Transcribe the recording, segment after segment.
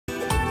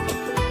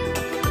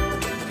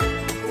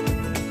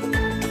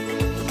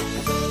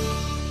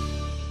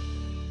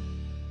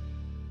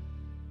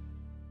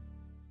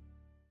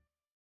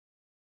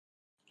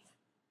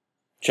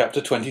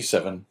Chapter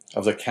 27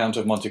 of the Count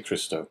of Monte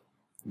Cristo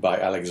by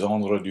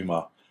Alexandre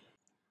Dumas.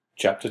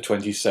 Chapter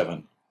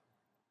 27.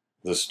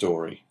 The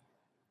Story.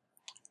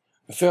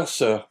 "First,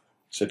 sir,"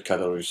 said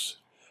Caderousse,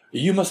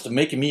 "you must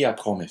make me a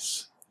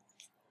promise."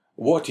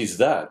 "What is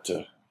that?"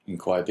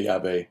 inquired the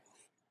abbé.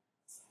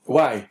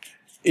 "Why,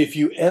 if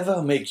you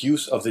ever make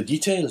use of the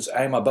details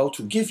I am about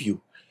to give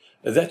you,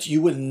 that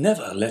you will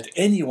never let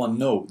anyone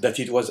know that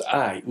it was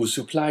I who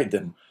supplied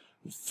them,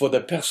 for the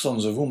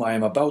persons of whom I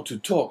am about to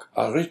talk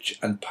are rich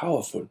and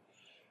powerful,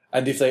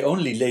 and if they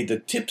only laid the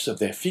tips of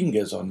their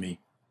fingers on me,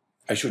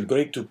 I should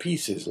break to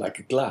pieces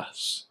like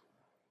glass."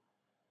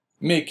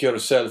 "Make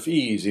yourself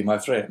easy, my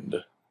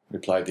friend,"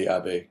 replied the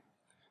abbé.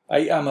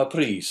 "I am a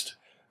priest,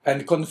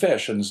 and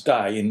confessions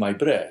die in my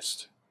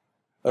breast.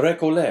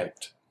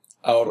 Recollect,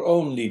 our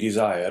only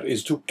desire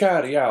is to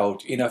carry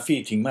out in a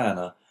fitting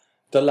manner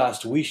the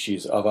last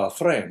wishes of our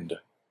friend.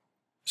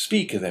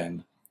 Speak,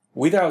 then,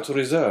 without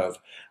reserve,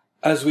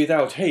 as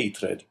without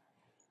hatred.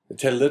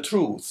 Tell the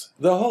truth,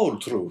 the whole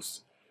truth.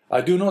 I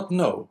do not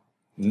know,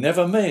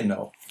 never may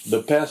know,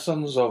 the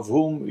persons of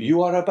whom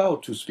you are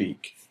about to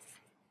speak.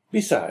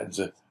 Besides,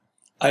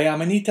 I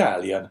am an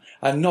Italian,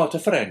 and not a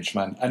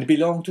Frenchman, and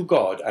belong to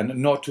God and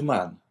not to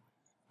man,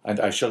 and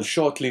I shall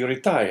shortly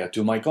retire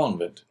to my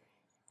convent,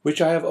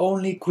 which I have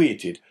only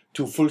quitted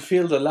to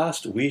fulfill the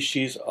last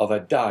wishes of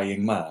a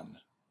dying man."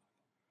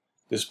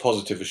 This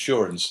positive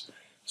assurance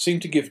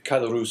seemed to give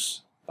Caderousse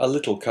a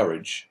little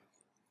courage.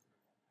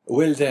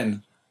 "Well,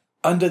 then,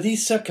 under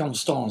these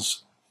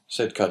circumstances,"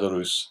 said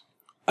Caderousse,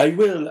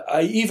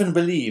 I even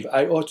believe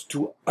I ought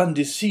to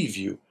undeceive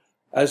you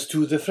as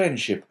to the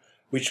friendship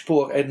which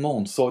poor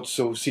Edmond thought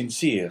so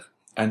sincere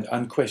and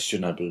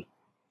unquestionable."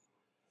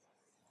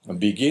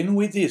 "Begin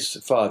with this,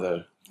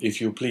 father,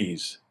 if you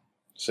please,"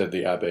 said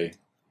the abbé.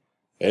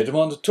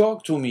 "Edmond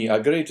talked to me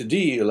a great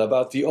deal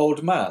about the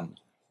old man,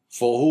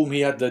 for whom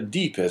he had the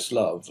deepest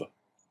love."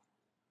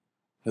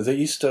 "The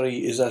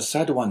history is a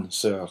sad one,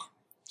 sir,"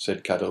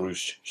 said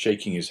Caderousse,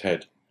 shaking his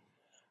head.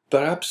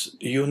 "Perhaps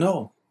you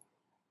know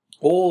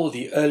all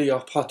the earlier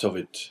part of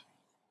it."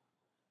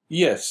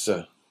 "Yes,"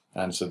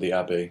 answered the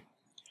abbé.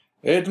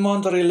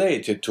 "Edmond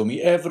related to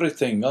me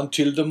everything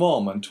until the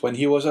moment when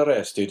he was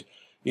arrested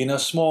in a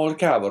small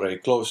cabaret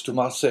close to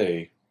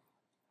Marseille."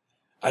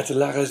 "At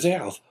La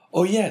Réserve?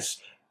 Oh, yes,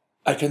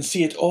 I can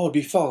see it all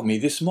before me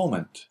this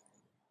moment."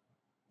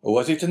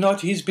 "Was it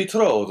not his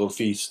betrothal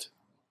feast?"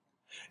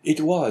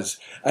 "It was,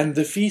 and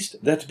the feast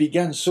that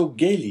began so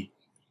gaily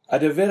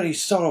had a very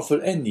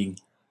sorrowful ending.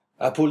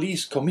 A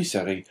police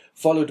commissary,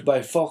 followed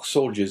by 4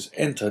 soldiers,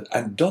 entered,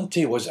 and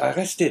Dante was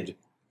arrested."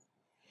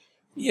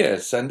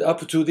 "Yes, and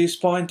up to this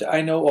point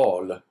I know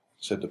all,"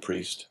 said the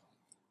priest.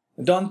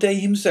 "Dante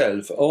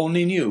himself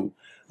only knew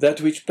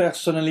that which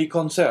personally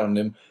concerned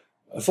him,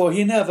 for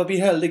he never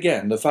beheld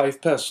again the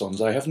 5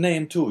 persons I have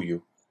named to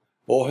you,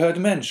 or heard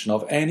mention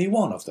of any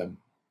one of them."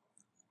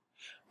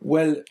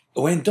 "Well,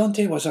 when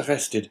Dante was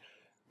arrested,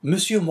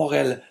 Monsieur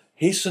Morel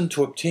hastened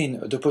to obtain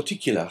the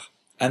particular,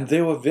 and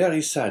they were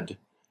very sad.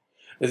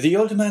 The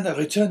old man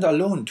returned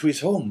alone to his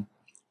home,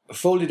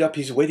 folded up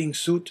his wedding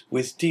suit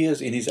with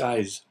tears in his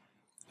eyes,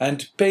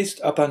 and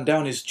paced up and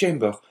down his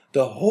chamber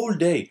the whole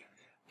day,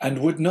 and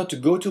would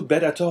not go to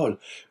bed at all,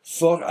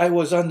 for I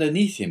was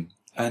underneath him,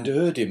 and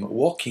heard him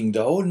walking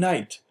the whole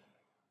night.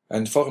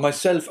 And for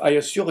myself, I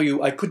assure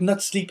you, I could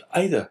not sleep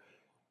either,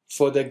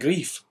 for the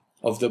grief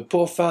of the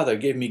poor father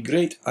gave me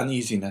great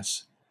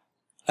uneasiness,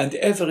 and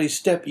every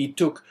step he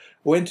took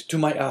went to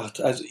my heart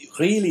as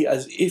really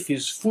as if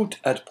his foot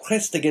had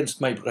pressed against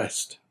my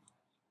breast.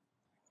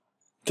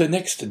 The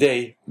next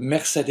day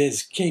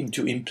Mercédès came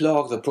to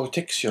implore the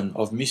protection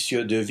of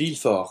Monsieur de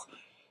Villefort.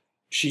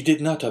 She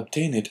did not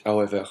obtain it,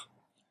 however,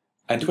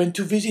 and went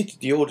to visit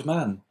the old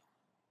man.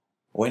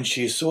 When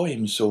she saw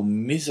him so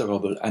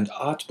miserable and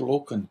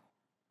heartbroken,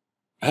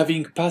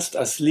 having passed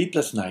a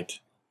sleepless night,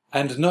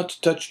 and not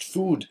touched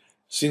food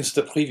since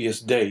the previous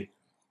day,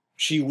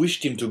 she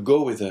wished him to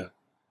go with her,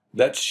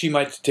 that she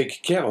might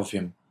take care of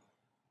him.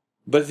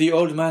 But the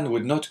old man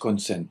would not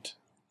consent.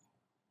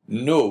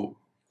 "No,"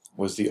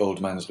 was the old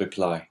man's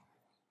reply.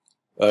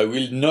 "I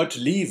will not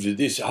leave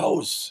this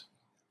house,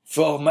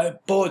 for my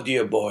poor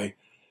dear boy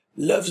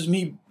loves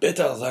me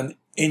better than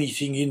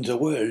anything in the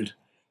world,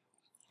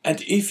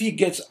 and if he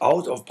gets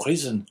out of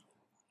prison,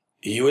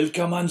 he will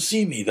come and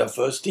see me the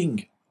first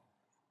thing.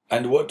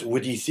 And what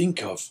would he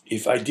think of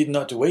if I did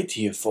not wait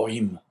here for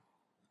him?"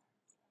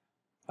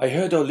 I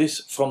heard all this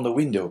from the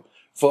window,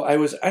 for I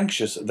was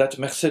anxious that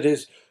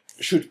Mercédès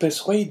should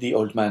persuade the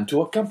old man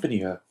to accompany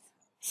her,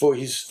 for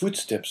his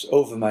footsteps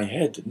over my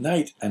head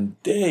night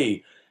and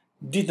day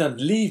did not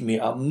leave me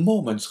a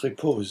moment's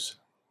repose.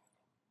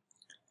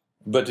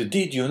 "But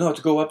did you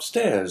not go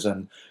upstairs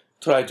and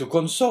try to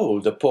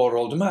console the poor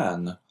old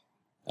man?"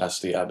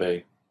 asked the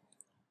abbé.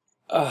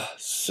 "Ah,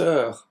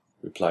 sir,"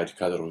 replied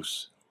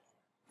Caderousse,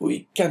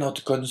 "we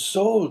cannot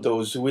console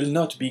those who will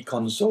not be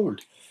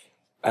consoled,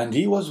 and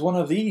he was one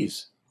of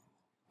these.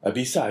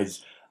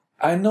 Besides,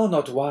 I know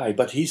not why,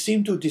 but he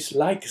seemed to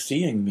dislike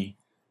seeing me.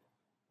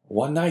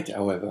 One night,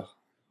 however,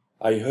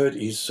 I heard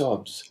his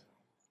sobs,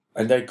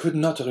 and I could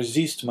not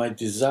resist my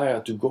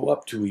desire to go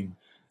up to him.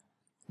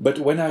 But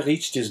when I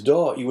reached his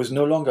door, he was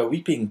no longer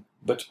weeping,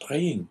 but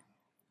praying.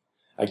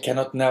 I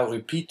cannot now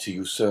repeat to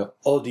you, sir,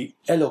 all the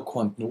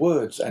eloquent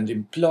words and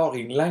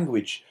imploring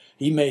language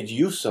he made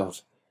use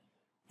of.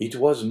 It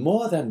was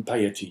more than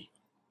piety.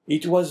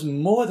 It was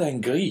more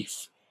than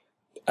grief.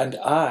 And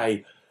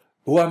I,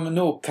 who am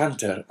no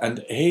cantor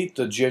and hate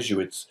the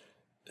Jesuits,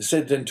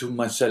 said then to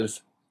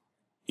myself,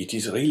 "It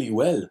is really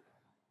well,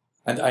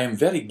 and I am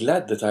very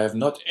glad that I have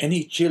not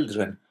any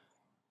children,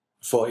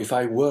 for if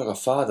I were a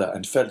father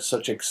and felt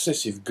such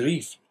excessive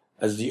grief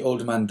as the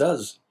old man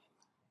does,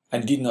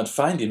 and did not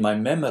find in my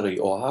memory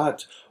or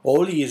heart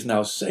all he is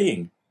now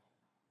saying,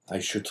 I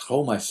should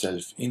throw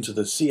myself into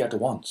the sea at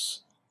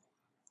once,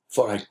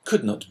 for I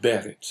could not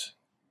bear it."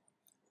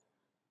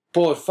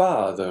 "Poor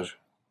father,"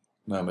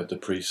 murmured the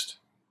priest.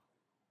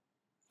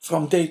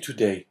 "From day to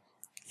day,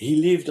 he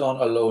lived on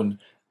alone,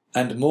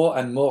 and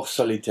more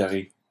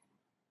solitary.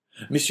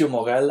 Monsieur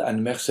Morel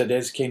and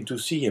Mercédès came to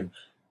see him,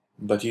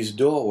 but his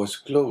door was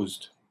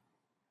closed,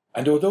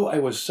 and although I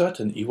was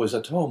certain he was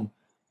at home,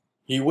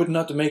 he would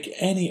not make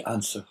any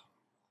answer.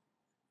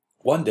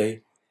 One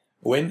day,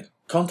 when,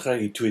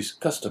 contrary to his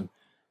custom,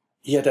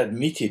 he had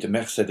admitted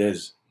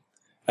Mercédès,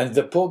 and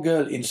the poor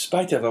girl, in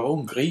spite of her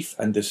own grief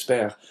and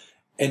despair,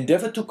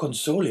 endeavored to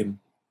console him,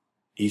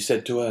 he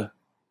said to her,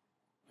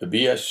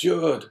 "Be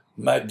assured,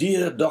 my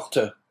dear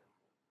daughter,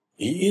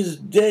 he is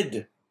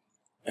dead,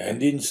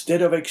 and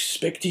instead of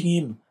expecting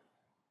him,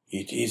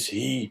 it is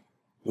he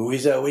who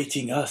is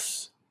awaiting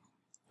us.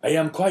 I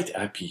am quite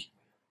happy,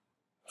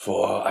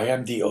 for I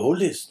am the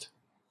oldest,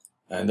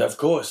 and of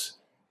course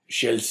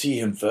shall see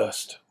him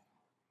first."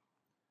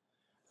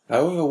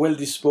 However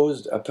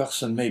well-disposed a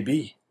person may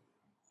be,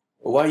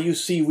 why, you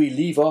see, we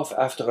leave off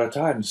after a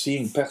time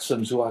seeing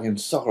persons who are in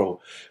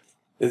sorrow.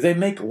 They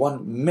make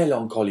one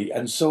melancholy,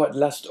 and so at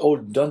last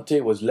old Dante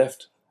was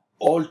left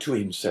all to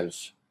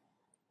himself.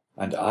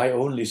 And I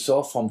only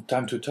saw from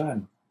time to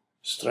time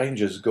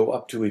strangers go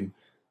up to him,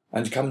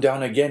 and come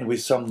down again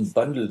with some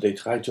bundle they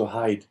tried to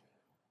hide.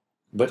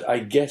 But I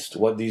guessed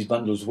what these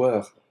bundles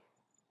were,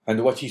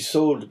 and what he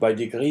sold by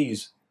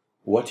degrees,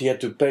 what he had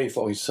to pay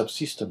for his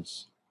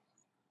subsistence.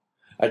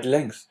 At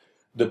length,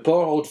 the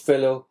poor old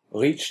fellow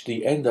reached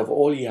the end of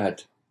all he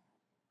had.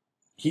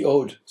 He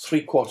owed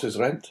 3/4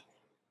 rent,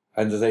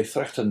 and they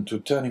threatened to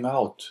turn him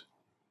out.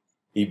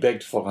 He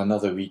begged for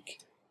another week,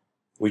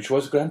 which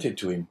was granted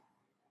to him.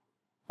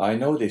 I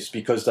know this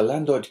because the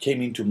landlord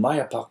came into my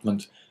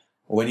apartment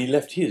when he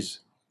left his.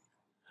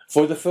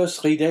 For the first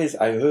 3 days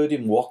I heard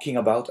him walking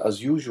about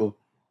as usual,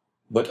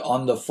 but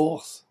on the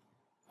 4th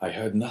I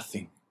heard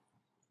nothing.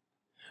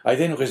 I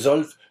then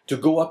resolved to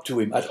go up to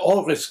him at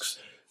all risks.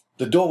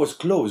 The door was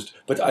closed,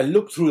 but I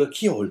looked through the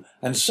keyhole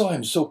and saw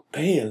him so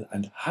pale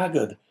and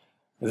haggard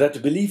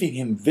that, believing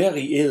him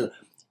very ill,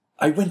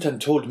 I went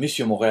and told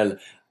Monsieur Morel,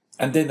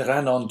 and then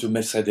ran on to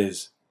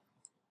Mercédès.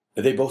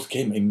 They both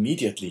came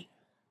immediately,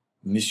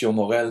 Monsieur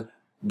Morel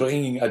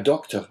bringing a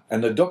doctor,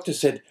 and the doctor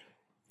said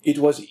it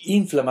was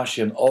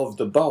inflammation of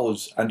the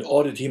bowels and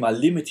ordered him a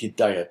limited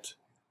diet.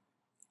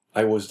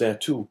 I was there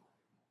too,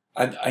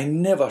 and I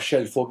never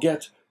shall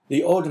forget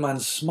the old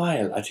man's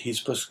smile at his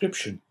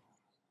prescription.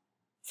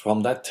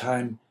 From that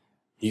time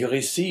he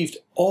received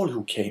all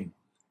who came.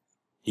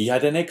 He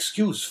had an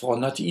excuse for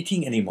not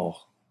eating any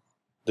more.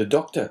 The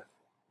doctor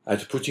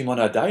had put him on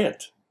a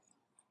diet."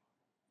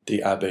 The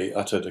abbé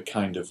uttered a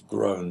kind of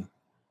groan.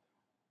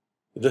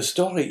 "The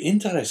story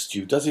interests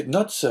you, does it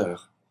not, sir?"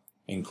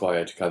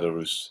 inquired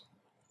Caderousse.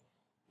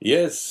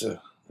 "Yes,"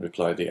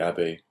 replied the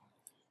abbé.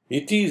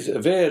 "It is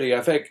very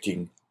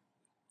affecting."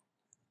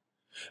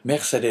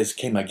 Mercédès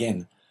came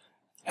again,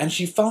 and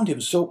she found him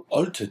so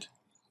altered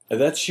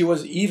that she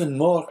was even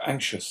more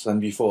anxious than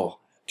before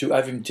to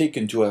have him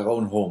taken to her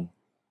own home.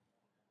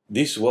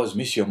 This was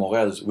Monsieur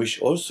Morel's wish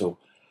also,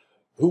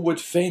 who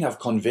would fain have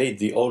conveyed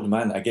the old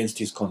man against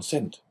his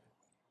consent.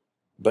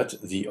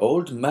 But the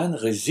old man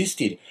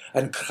resisted,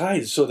 and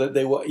cried so that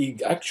they were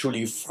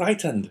actually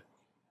frightened.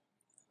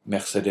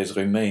 Mercédès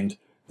remained,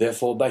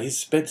 therefore, by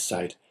his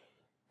bedside,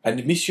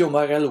 and Monsieur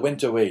Morel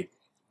went away,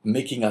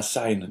 making a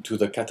sign to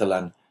the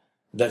Catalan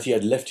that he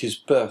had left his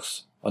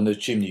purse on the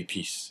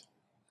chimney-piece.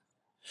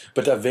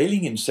 But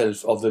availing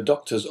himself of the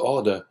doctor's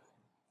order,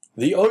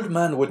 the old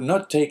man would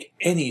not take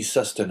any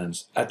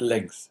sustenance at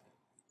length.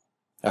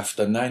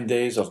 After 9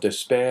 days of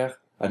despair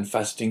and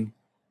fasting,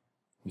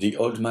 the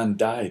old man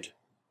died,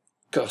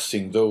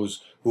 cursing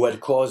those who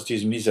had caused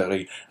his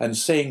misery, and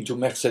saying to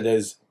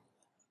Mercédès,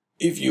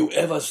 "If you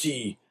ever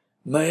see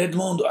my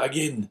Edmond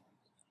again,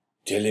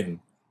 tell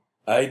him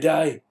I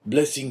die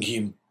blessing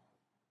him."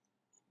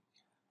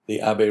 The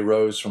abbé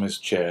rose from his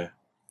chair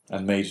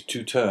and made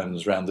 2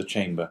 turns round the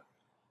chamber,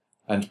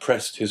 and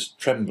pressed his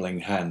trembling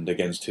hand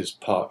against his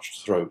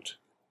parched throat.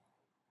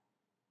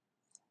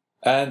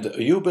 "And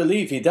you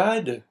believe he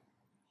died?"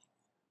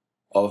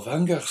 "Of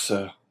hunger,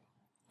 sir,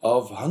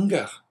 of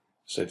hunger,"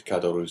 said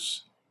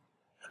Caderousse.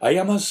 "I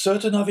am as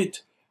certain of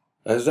it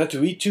as that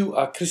we two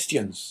are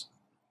Christians."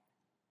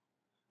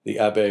 The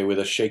abbé, with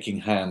a shaking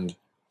hand,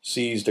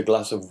 seized a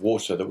glass of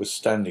water that was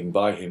standing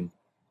by him,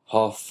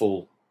 half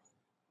full,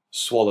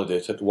 swallowed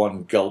it at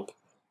one gulp,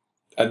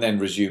 and then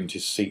resumed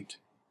his seat,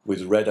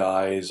 with red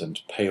eyes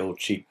and pale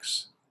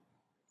cheeks.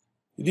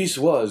 "This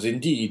was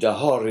indeed a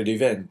horrid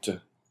event,"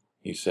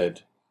 he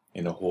said,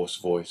 in a hoarse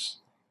voice.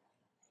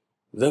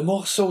 "The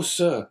more so,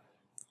 sir,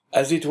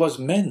 as it was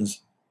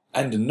men's,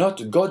 and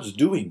not God's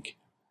doing."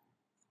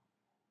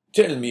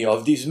 "Tell me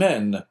of these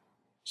men,"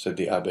 said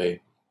the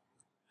abbé.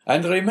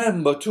 "And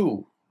remember,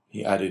 too,"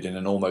 he added in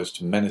an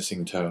almost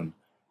menacing tone,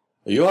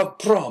 "you have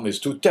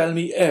promised to tell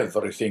me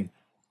everything.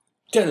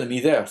 Tell me,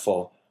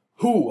 therefore,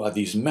 who are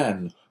these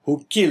men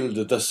who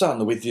killed the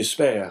son with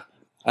despair,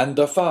 and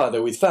the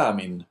father with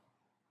famine?"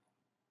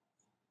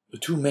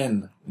 "Two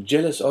men,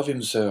 jealous of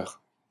him, sir,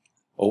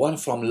 one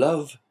from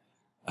love,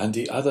 and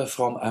the other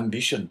from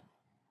ambition,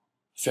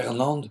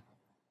 Fernand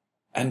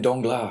and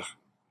Danglars."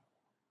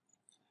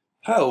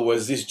 "How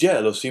was this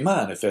jealousy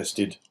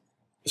manifested?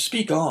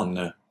 Speak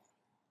on."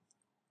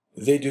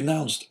 "They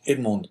denounced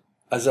Edmond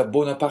as a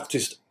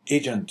Bonapartist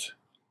agent."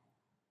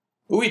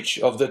 "Which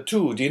of the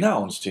two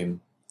denounced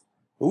him?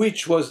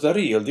 Which was the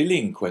real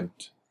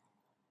delinquent?"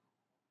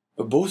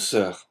 "Both,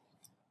 sir.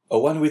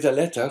 One with a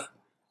letter,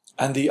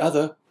 and the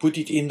other put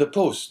it in the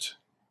post."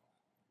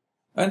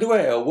 "And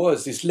where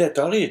was this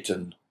letter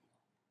written?"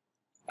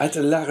 "At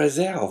La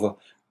Réserve,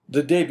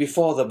 the day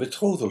before the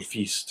betrothal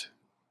feast."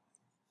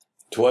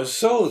 "'Twas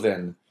so,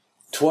 then,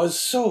 'twas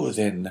so,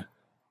 then,"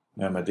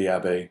 murmured the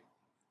abbé.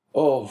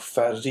 "Oh,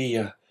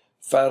 Faria,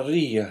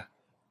 Faria,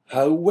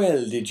 how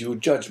well did you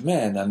judge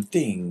men and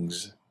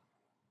things!"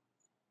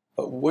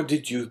 "What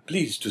did you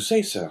please to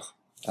say, sir?"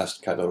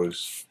 asked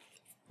Caderousse.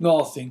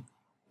 "Nothing,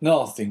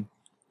 nothing,"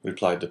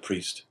 replied the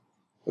priest.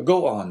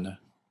 "Go on."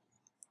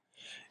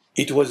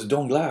 "It was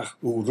Danglars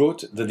who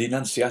wrote the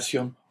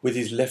denunciation with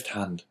his left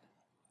hand,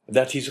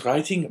 that his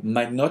writing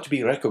might not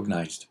be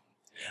recognized,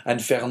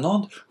 and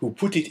Fernand who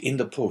put it in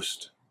the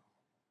post."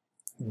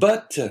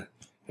 "But,"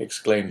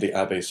 exclaimed the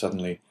abbé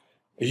suddenly,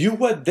 "you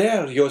were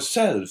there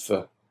yourself."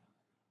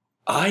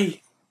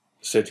 "I?"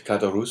 said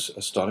Caderousse,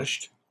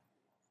 astonished.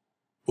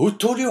 "Who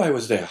told you I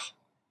was there?"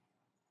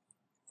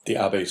 The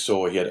abbé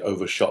saw he had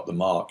overshot the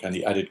mark, and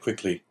he added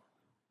quickly,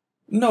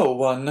 "No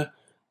one.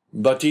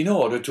 But in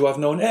order to have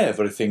known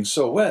everything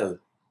so well,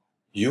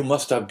 you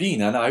must have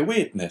been an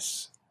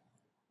eyewitness."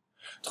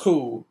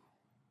 "True,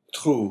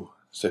 true,"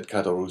 said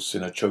Caderousse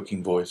in a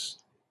choking voice.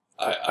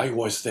 I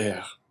was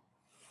there."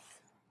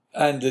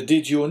 "And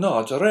did you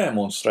not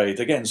remonstrate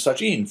against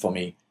such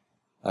infamy?"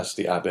 asked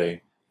the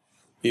abbé.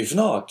 "If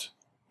not,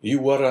 you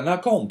were an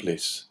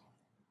accomplice."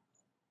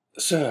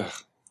 "Sir,"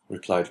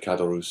 replied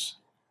Caderousse,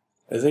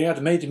 "they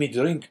had made me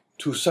drink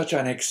to such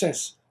an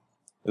excess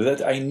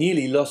that I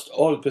nearly lost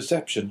all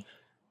perception.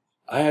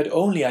 I had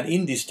only an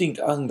indistinct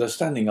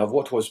understanding of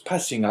what was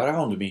passing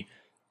around me.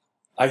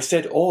 I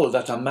said all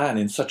that a man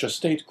in such a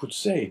state could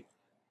say,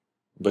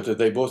 but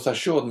they both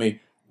assured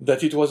me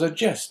that it was a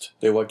jest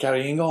they were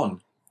carrying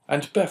on,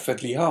 and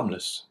perfectly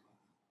harmless."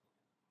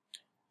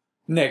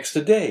 Next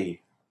day,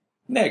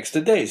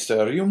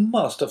 sir, you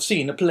must have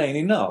seen plain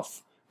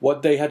enough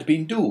what they had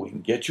been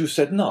doing, yet you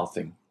said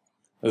nothing,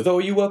 though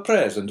you were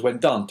present when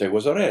Dante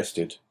was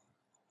arrested."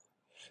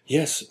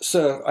 "Yes,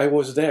 sir, I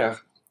was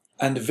there,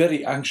 and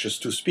very anxious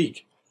to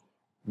speak,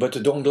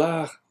 but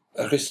Danglars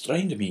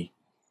restrained me."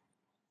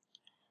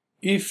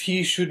 "If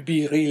he should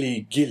be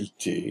really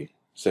guilty,"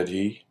 said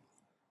he,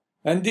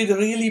 "and did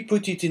really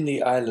put it in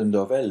the island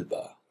of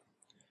Elba,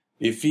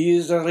 if he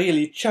is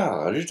really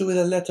charged with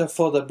a letter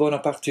for the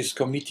Bonapartist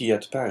committee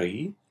at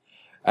Paris,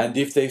 and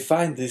if they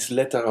find this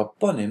letter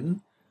upon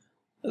him,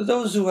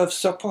 those who have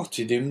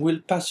supported him will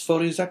pass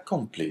for his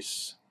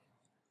accomplice.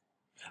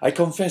 I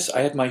confess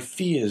I had my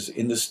fears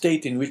in the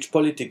state in which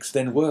politics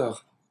then were,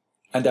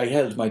 and I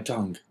held my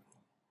tongue.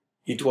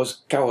 It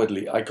was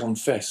cowardly, I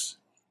confess,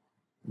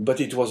 but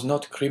it was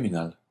not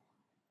criminal."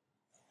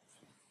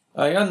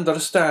 "I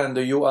understand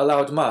you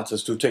allowed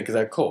matters to take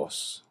their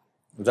course.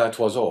 That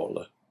was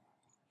all."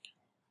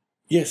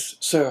 "Yes,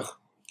 sir,"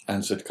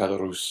 answered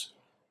Caderousse,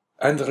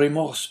 "and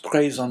remorse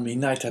preys on me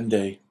night and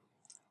day.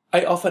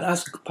 I often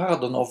ask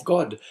pardon of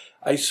God,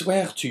 I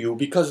swear to you,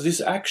 because this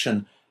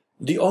action,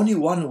 the only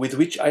one with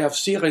which I have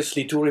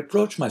seriously to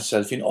reproach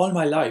myself in all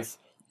my life,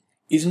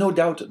 is no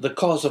doubt the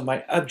cause of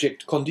my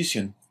abject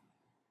condition.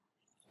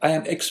 I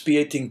am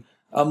expiating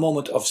a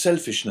moment of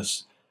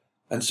selfishness,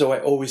 and so I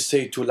always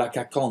say to La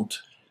Carconte,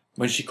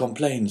 when she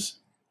complains,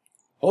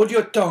 'Hold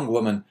your tongue,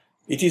 woman,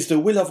 it is the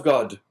will of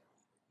God.'"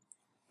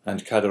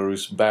 And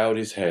Caderousse bowed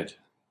his head,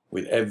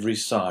 with every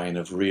sign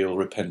of real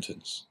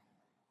repentance.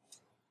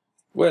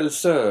 "Well,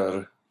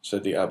 sir,"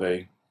 said the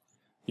abbé,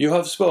 "you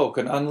have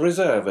spoken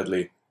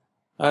unreservedly,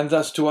 and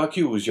thus to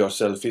accuse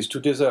yourself is to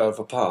deserve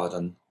a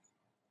pardon."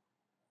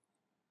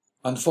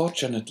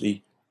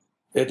 "Unfortunately,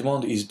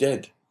 Edmond is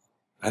dead,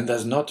 and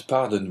has not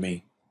pardoned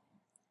me."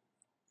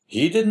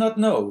 "He did not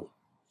know,"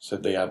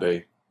 said the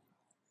abbé.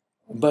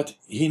 "But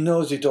he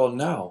knows it all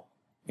now,"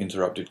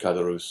 interrupted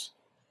Caderousse.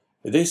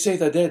 "They say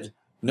the dead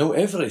know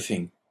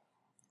everything.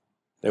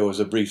 There was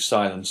a brief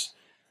silence.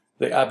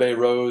 The abbé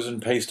rose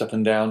and paced up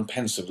and down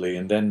pensively,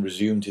 and then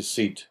resumed his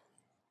seat.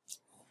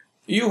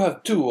 "You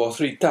have 2 or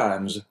 3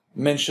 times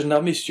mentioned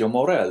a Monsieur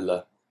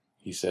Morel,"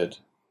 he said.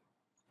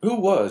 "Who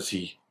was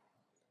he?"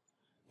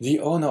 "The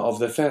owner of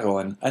the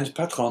Pharaon and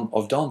patron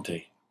of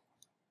Dante."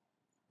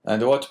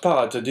 "And what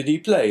part did he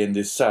play in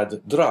this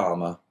sad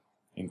drama?"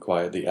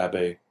 inquired the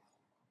abbé.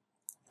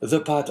 "The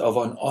part of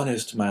an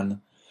honest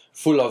man,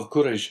 full of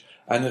courage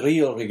and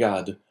real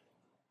regard.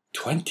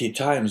 20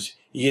 times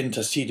he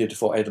interceded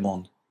for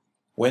Edmond.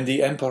 When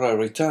the emperor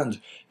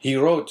returned, he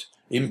wrote,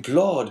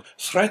 implored,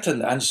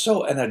 threatened, and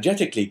so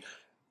energetically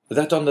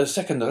that on the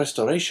second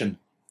restoration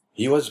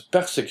he was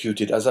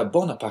persecuted as a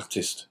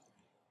Bonapartist.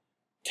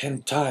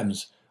 10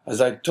 times,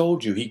 as I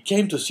told you, he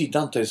came to see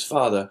Dante's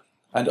father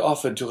and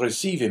offered to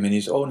receive him in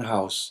his own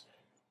house.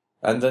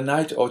 And the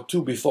night or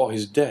 2 before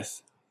his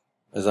death,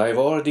 as I have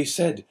already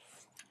said,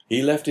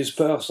 he left his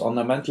purse on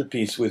the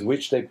mantelpiece with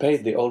which they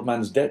paid the old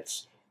man's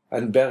debts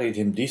and buried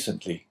him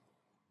decently.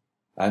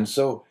 And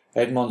so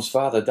Edmond's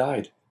father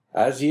died,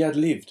 as he had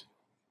lived,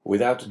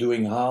 without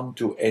doing harm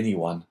to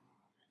anyone.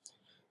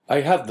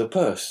 I have the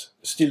purse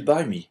still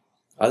by me,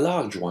 a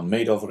large one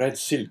made of red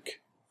silk."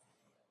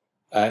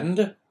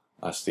 "And?"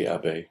 asked the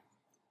abbé.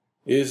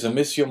 "Is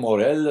Monsieur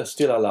Morel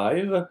still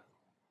alive?"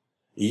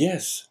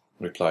 "Yes,"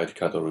 replied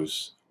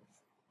Caderousse.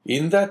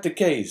 "In that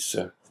case,"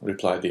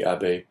 replied the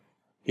abbé,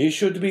 "he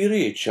should be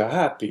rich,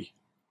 happy."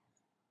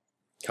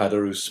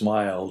 Caderousse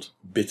smiled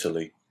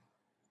bitterly.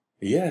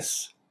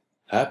 "Yes,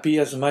 happy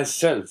as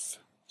myself,"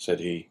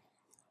 said he.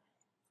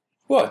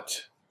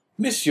 "What,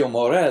 Monsieur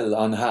Morel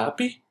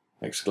unhappy?"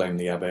 exclaimed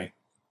the abbé.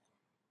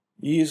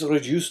 "He is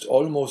reduced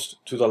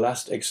almost to the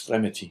last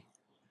extremity.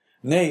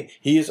 Nay,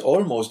 he is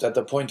almost at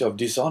the point of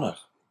dishonor."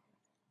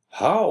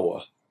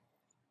 "How?"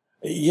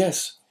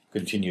 "Yes,"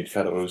 continued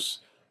Caderousse,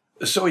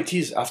 "so it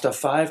is after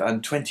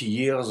 25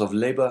 years of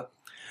labor,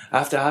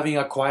 after having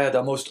acquired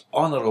a most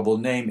honorable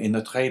name in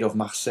the trade of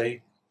Marseille.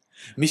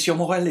 Monsieur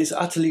Morel is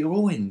utterly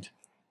ruined.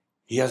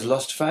 He has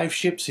lost 5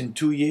 ships in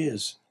 2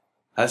 years,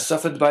 has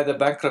suffered by the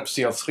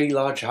bankruptcy of 3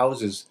 large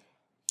houses,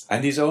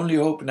 and his only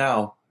hope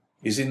now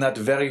is in that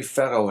very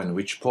Pharaon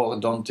which poor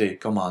Dante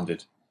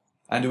commanded,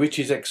 and which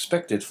is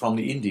expected from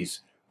the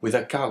Indies with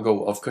a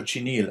cargo of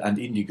cochineal and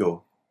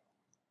indigo.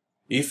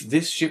 If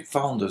this ship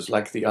founders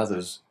like the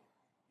others,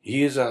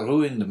 he is a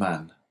ruined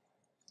man."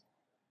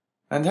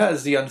 "And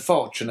has the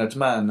unfortunate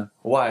man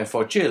wife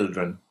or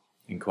children?"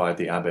 inquired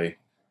the abbé.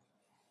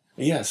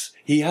 "Yes,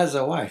 he has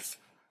a wife,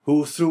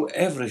 who through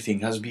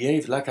everything has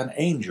behaved like an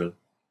angel.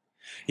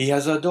 He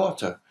has a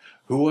daughter,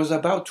 who was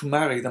about to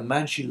marry the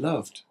man she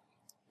loved,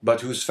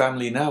 but whose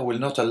family now will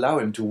not allow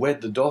him to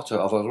wed the daughter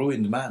of a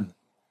ruined man.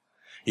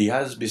 He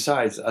has,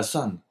 besides, a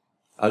son,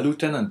 a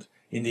lieutenant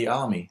in the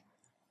army,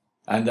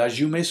 and as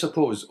you may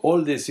suppose,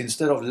 all this,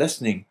 instead of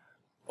lessening,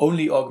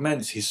 only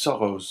augments his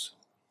sorrows.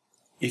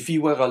 If he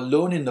were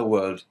alone in the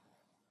world,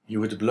 he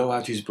would blow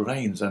out his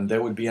brains, and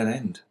there would be an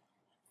end."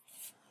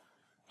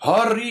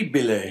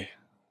 "Horribile!"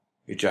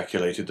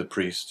 ejaculated the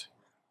priest.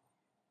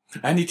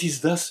 "And it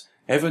is thus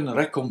heaven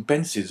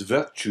recompenses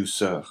virtue,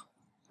 sir,"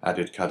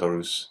 added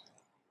Caderousse.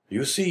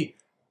 "You see,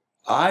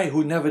 I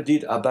who never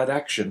did a bad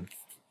action,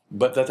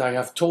 but that I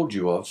have told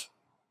you of,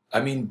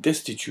 am in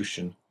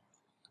destitution,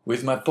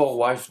 with my poor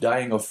wife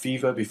dying of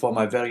fever before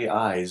my very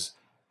eyes,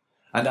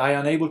 and I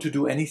unable to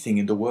do anything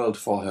in the world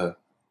for her.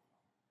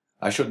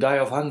 I should die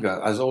of hunger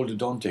as old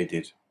Dante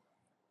did,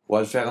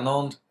 while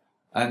Fernand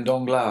and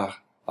Danglars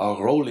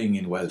are rolling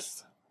in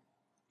wealth."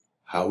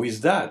 "How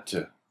is that?"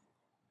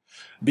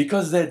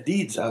 "Because their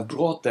deeds have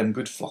brought them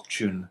good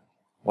fortune,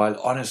 while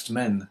honest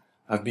men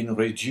have been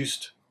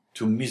reduced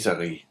to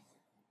misery."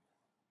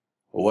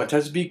 "What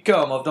has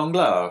become of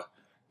Danglars,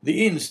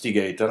 the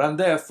instigator and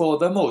therefore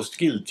the most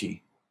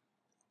guilty?"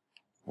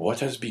 "What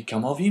has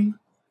become of him?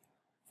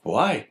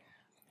 Why,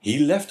 he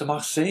left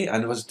Marseille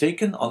and was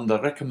taken on the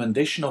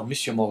recommendation of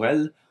Monsieur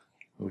Morel,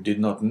 who did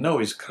not know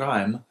his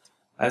crime,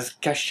 as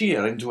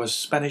cashier into a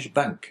Spanish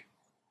bank.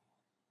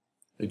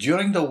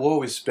 During the war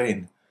with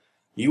Spain,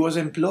 he was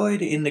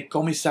employed in the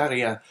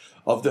commissariat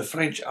of the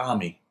French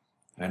army,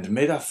 and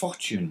made a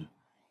fortune.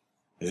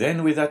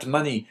 Then with that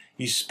money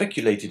he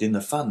speculated in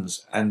the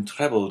funds, and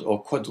trebled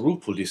or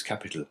quadrupled his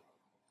capital.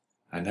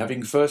 And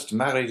having first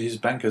married his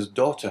banker's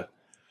daughter,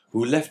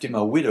 who left him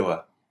a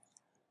widower,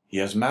 he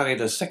has married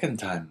a second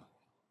time,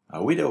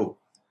 a widow,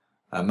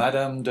 a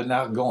Madame de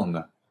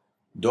Nargonne,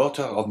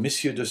 daughter of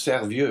Monsieur de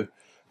Servieux,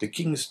 the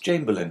king's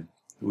chamberlain,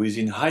 who is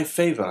in high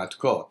favour at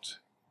court.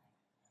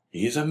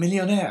 He is a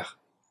millionaire,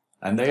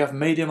 and they have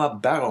made him a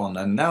baron,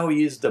 and now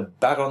he is the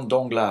Baron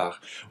Danglars,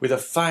 with a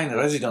fine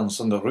residence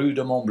on the Rue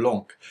de Mont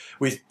Blanc,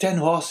 with 10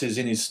 horses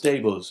in his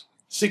stables,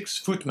 6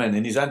 footmen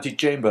in his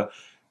antechamber,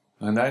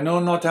 and I know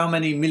not how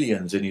many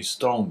millions in his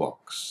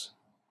strong-box."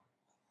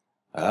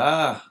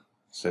 "Ah,"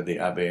 said the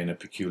abbé in a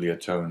peculiar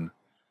tone,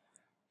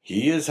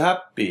 "he is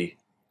happy."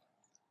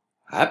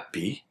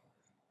 "Happy?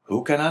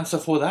 Who can answer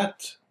for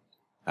that?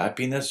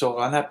 Happiness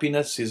or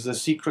unhappiness is the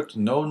secret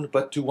known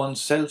but to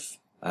oneself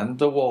and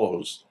the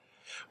walls.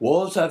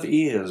 Walls have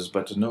ears,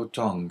 but no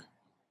tongue.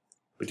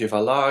 But if a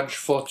large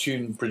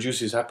fortune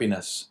produces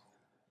happiness,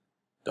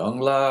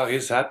 Danglars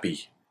is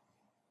happy.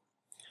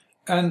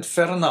 And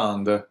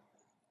Fernand?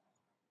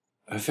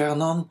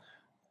 Fernand?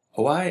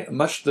 Why,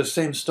 much the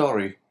same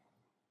story.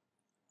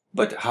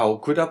 But how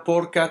could a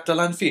poor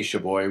Catalan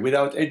fisher-boy,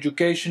 without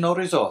education or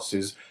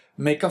resources,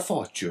 make a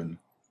fortune?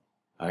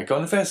 I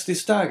confess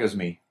this staggers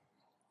me.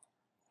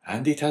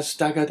 And it has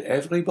staggered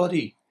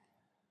everybody.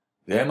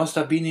 There must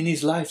have been in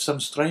his life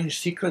some strange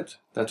secret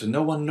that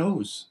no one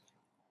knows.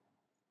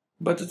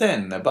 But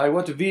then, by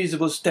what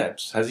visible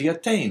steps has he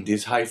attained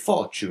his high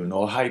fortune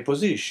or high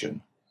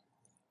position?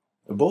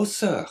 Both,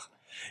 sir.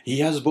 He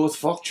has both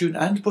fortune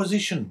and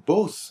position,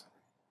 both.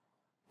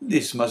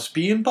 This must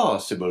be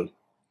impossible.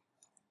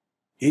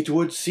 It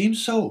would seem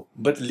so,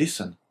 but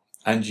listen,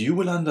 and you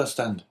will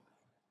understand.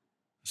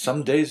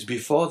 Some days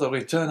before the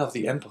return of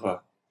the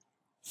Emperor,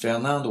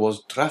 Fernand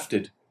was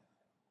drafted.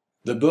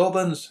 The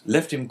Bourbons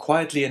left him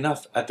quietly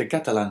enough at the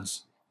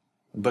Catalans,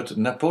 but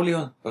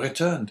Napoleon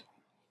returned.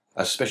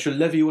 A special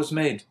levy was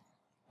made,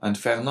 and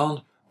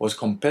Fernand was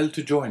compelled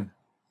to join.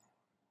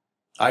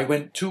 I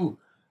went too,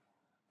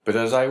 but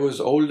as I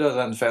was older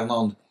than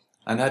Fernand,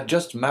 and had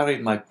just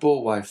married my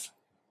poor wife,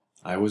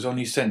 I was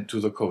only sent to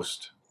the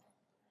coast.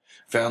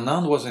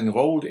 Fernand was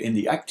enrolled in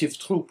the active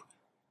troop,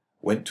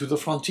 went to the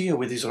frontier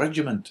with his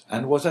regiment,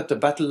 and was at the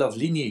Battle of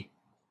Ligny.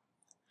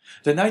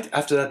 The night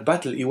after that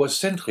battle he was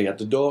sentry at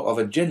the door of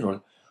a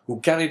general who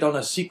carried on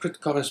a secret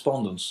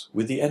correspondence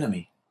with the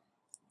enemy.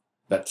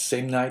 That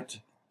same night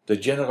the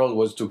general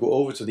was to go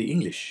over to the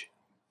English.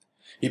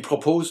 He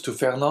proposed to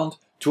Fernand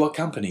to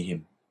accompany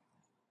him.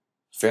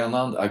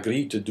 Fernand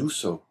agreed to do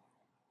so,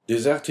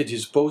 deserted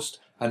his post,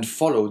 and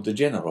followed the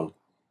general.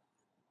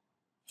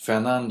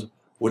 Fernand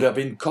would have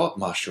been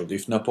court-martialed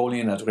if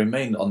Napoleon had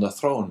remained on the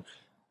throne,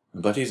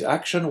 but his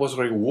action was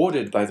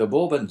rewarded by the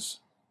Bourbons.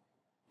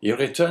 He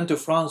returned to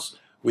France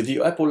with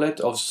the epaulette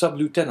of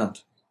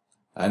sub-lieutenant,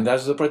 and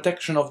as the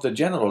protection of the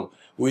general,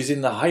 who is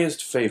in the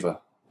highest favour,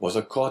 was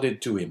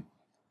accorded to him.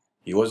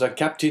 He was a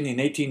captain in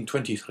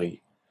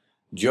 1823,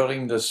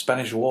 during the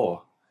Spanish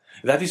War,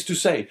 that is to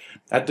say,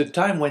 at the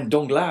time when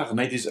Danglars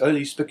made his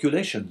early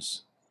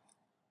speculations.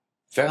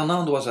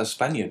 Fernand was a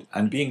Spaniard,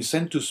 and being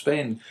sent to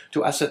Spain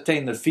to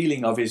ascertain the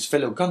feeling of his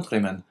fellow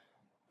countrymen,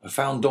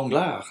 found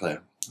Danglars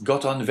there,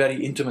 got on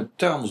very intimate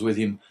terms with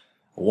him,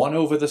 won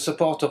over the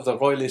support of the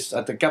Royalists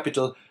at the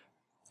capital,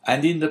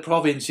 and in the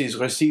provinces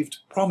received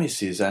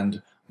promises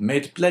and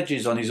made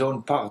pledges on his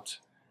own part,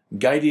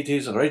 guided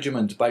his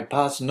regiment by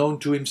paths known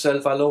to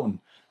himself alone,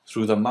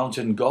 through the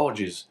mountain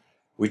gorges,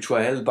 which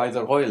were held by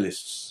the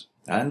Royalists,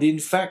 and, in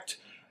fact,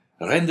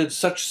 rendered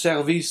such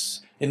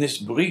service in this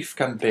brief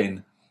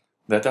campaign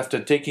that after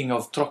taking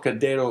of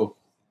Trocadero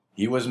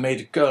he was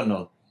made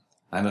colonel,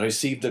 and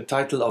received the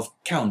title of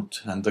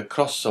Count and the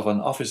cross of an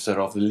officer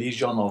of the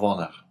Legion of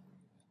Honor.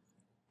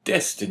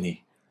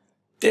 Destiny!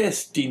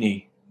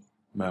 Destiny!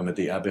 Murmured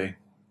the Abbé.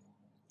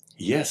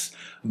 Yes,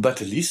 but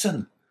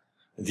listen,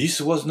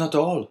 this was not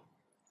all.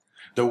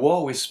 The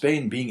war with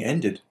Spain being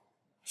ended,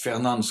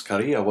 Fernand's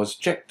career was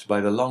checked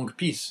by the long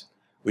peace,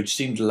 which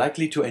seemed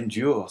likely to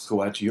endure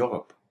throughout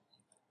Europe.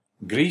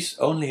 Greece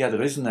only had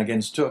risen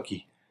against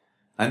Turkey,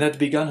 and had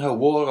begun her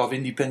war of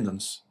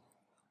independence.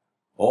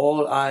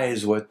 All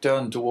eyes were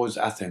turned towards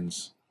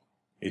Athens.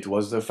 It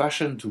was the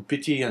fashion to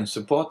pity and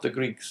support the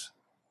Greeks.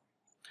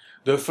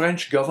 The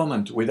French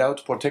government,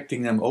 without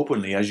protecting them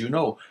openly, as you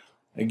know,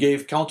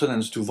 gave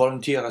countenance to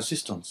volunteer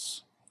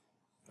assistance.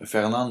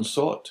 Fernand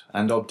sought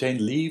and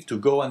obtained leave to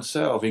go and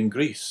serve in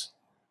Greece,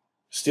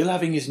 still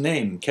having his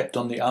name kept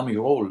on the army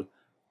roll.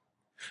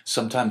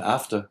 Some time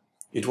after,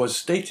 it was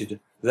stated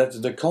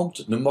that the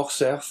Comte de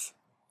Morcerf,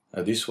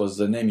 this was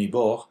the name he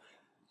bore,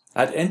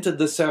 had entered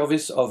the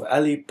service of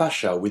Ali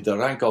Pasha with the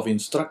rank of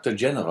Instructor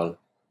General.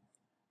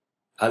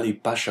 Ali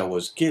Pasha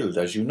was killed,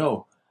 as you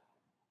know,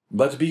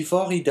 but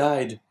before he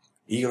died,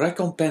 he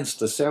recompensed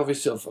the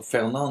service of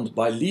Fernand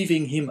by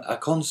leaving him a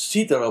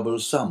considerable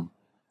sum,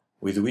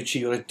 with which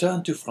he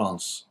returned to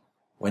France,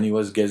 when he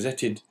was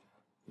gazetted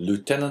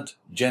Lieutenant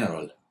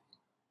General.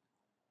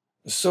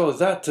 So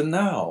that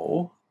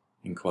now,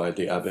 inquired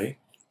the Abbé,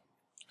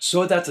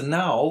 so that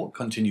now,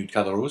 continued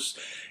Caderousse,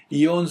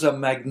 he owns a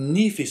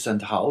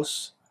magnificent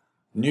house,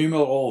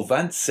 numero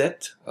 27,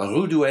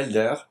 Rue du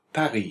Helder,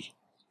 Paris.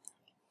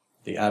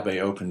 The Abbé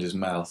opened his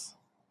mouth,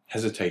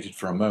 hesitated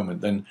for a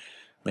moment, then,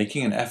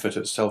 making an effort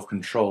at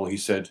self-control, he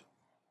said,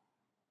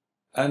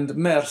 "And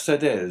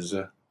Mercedes?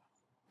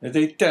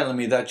 They tell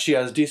me that she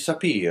has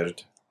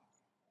disappeared."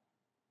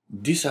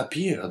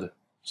 "Disappeared?"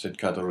 said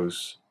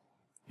Caderousse.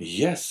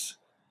 "Yes,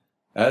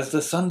 as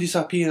the sun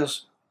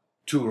disappears,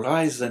 to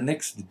rise the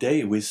next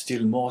day with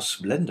still more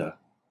splendor."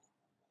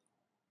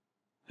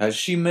 "Has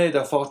she made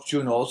a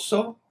fortune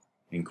also?"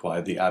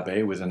 inquired the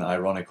Abbé with an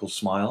ironical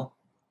smile.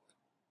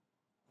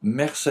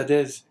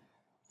 "Mercedes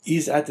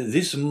is at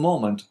this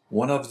moment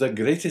one of the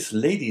greatest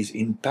ladies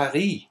in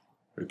Paris,"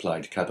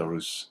 replied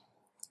Caderousse.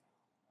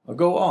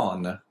 "Go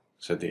on,"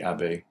 said the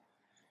Abbé.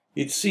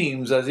 It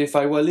seems as if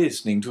I were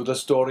listening to the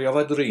story of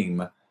a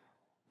dream,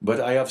 but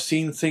I have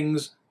seen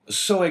things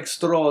so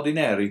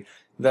extraordinary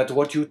that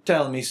what you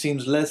tell me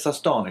seems less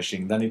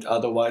astonishing than it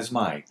otherwise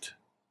might."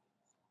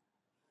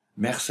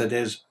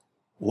 Mercédès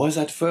was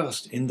at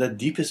first in the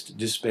deepest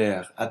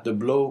despair at the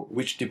blow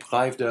which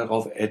deprived her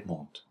of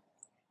Edmond.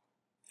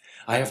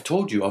 I have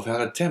told you of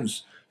her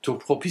attempts to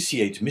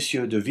propitiate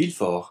Monsieur de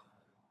Villefort,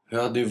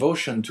 her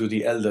devotion to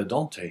the elder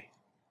Dante.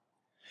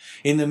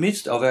 In the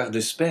midst of her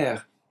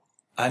despair,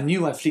 a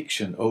new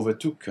affliction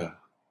overtook her.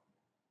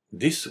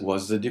 This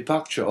was the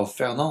departure of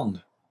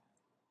Fernand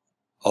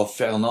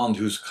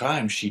whose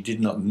crime she did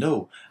not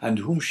know and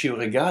whom she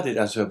regarded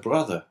as her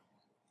brother.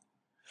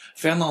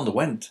 Fernand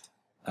went,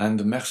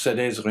 and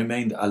Mercédès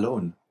remained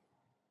alone.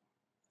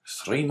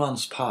 3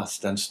 months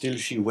passed, and still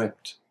she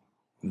wept.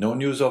 No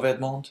news of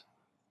Edmond,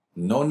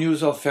 no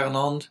news of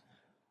Fernand,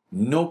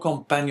 no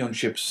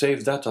companionship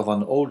save that of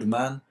an old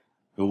man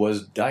who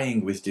was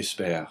dying with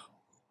despair.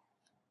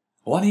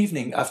 One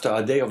evening, after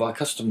a day of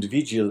accustomed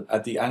vigil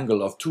at the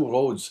angle of 2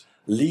 roads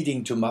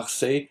leading to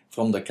Marseille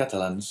from the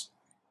Catalans,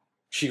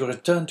 she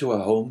returned to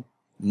her home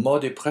more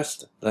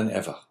depressed than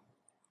ever.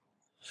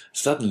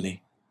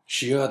 Suddenly,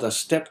 she heard a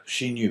step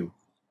she knew,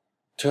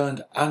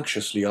 turned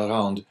anxiously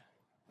around.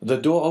 The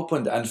door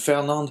opened, and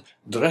Fernand,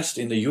 dressed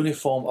in the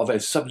uniform of a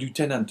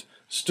sub-lieutenant,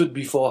 stood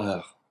before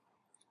her.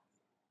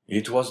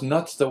 It was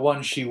not the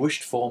one she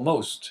wished for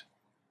most,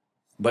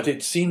 but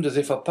it seemed as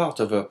if a part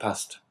of her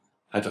past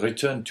had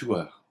returned to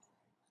her.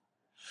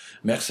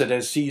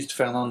 Mercédès seized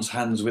Fernand's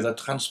hands with a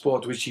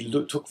transport which she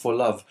took for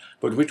love,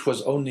 but which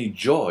was only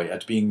joy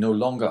at being no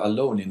longer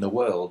alone in the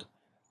world,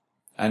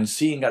 and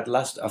seeing at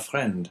last a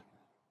friend,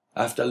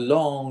 after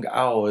long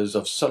hours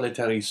of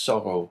solitary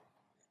sorrow.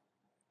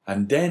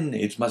 And then,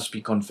 it must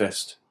be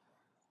confessed,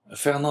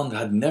 Fernand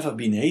had never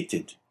been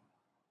hated.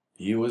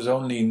 He was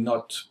only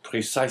not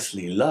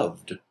precisely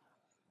loved.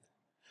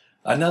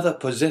 Another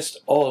possessed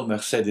all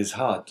Mercédès'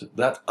 heart.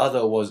 That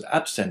other was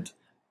absent,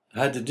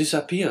 had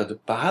disappeared,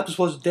 perhaps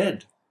was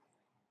dead.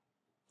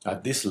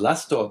 At this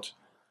last thought,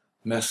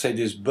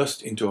 Mercédès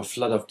burst into a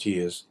flood of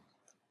tears,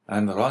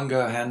 and wrung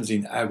her hands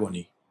in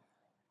agony.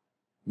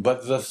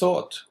 But the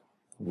thought,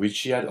 which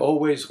she had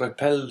always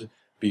repelled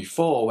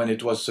before when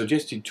it was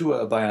suggested to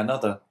her by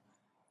another,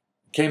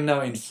 came now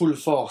in full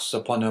force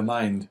upon her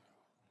mind.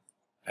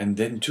 And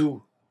then,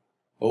 too,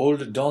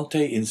 old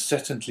Dante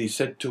incessantly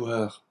said to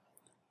her,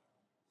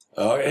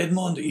 "Our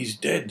Edmond is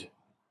dead.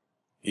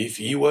 If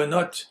he were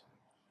not,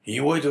 he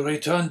would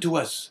return to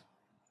us."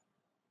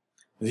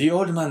 The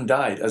old man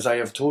died, as I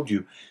have told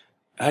you.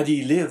 Had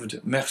he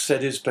lived,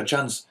 Mercédès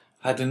perchance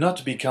had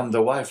not become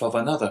the wife of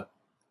another,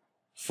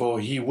 for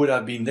he would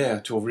have been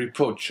there to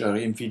reproach her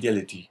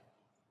infidelity.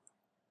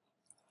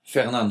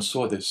 Fernand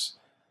saw this,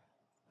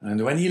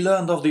 and when he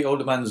learned of the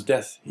old man's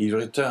death, he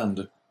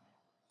returned.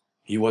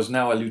 He was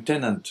now a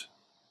lieutenant.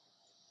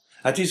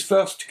 At his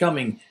first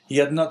coming, he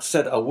had not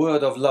said a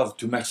word of love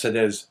to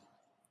Mercédès.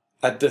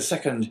 At the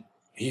second,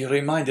 he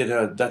reminded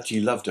her that he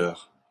loved her.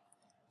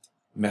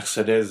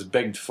 Mercédès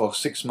begged for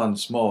 6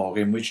 months more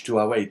in which to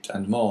await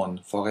and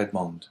mourn for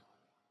Edmond.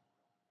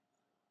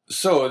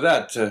 "So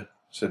that,"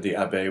 said the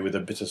abbé with a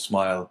bitter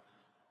smile,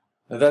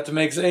 "that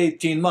makes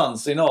 18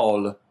 months in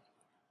all.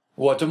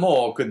 What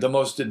more could the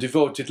most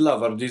devoted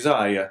lover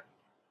desire?"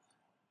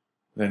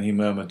 Then he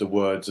murmured the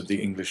words of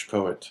the English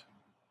poet,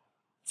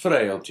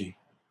 "Frailty,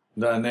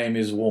 the name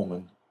is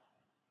woman."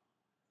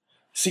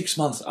 6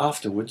 months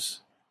afterwards,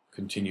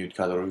 continued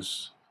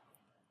Caderousse,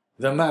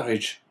 the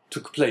marriage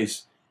took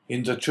place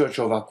in the church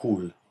of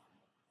Accoules.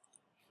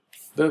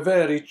 "The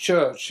very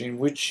church in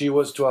which she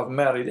was to have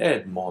married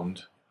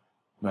Edmond,"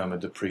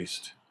 murmured the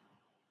priest.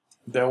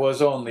 "There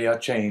was only a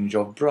change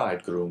of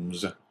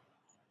bridegrooms."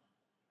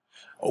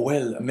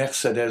 "Well,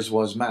 Mercédès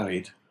was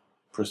married,"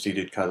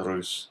 proceeded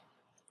Caderousse.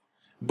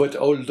 "But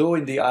although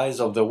in the eyes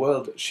of the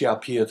world she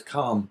appeared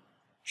calm,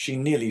 she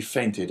nearly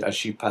fainted as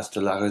she passed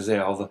La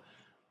Réserve,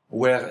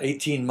 where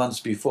 18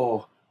 months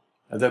before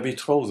the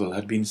betrothal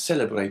had been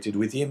celebrated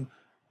with him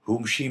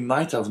whom she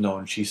might have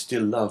known she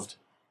still loved,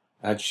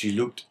 had she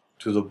looked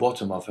to the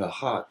bottom of her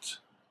heart.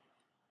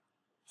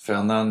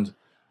 Fernand,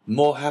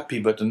 more happy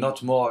but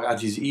not more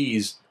at his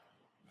ease,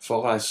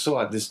 for I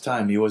saw at this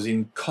time he was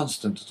in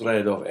constant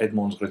dread of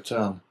Edmond's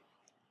return.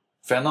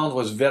 Fernand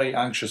was very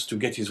anxious to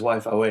get his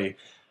wife away,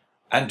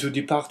 and to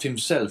depart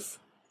himself.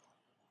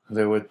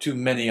 There were too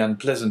many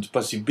unpleasant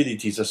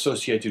possibilities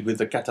associated with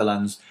the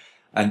Catalans,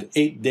 and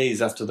 8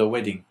 days after the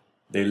wedding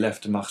they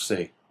left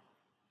Marseille.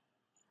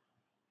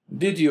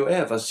 "Did you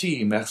ever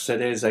see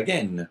Mercédès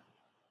again?"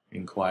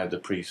 inquired the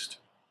priest.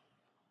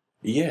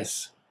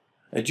 "Yes,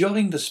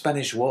 during the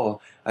Spanish War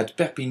at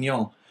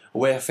Perpignan,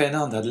 where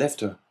Fernand had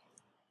left her.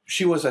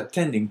 She was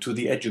attending to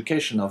the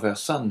education of her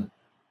son."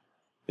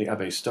 The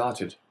abbé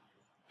started.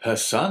 "Her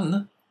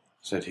son?"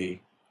 said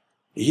he.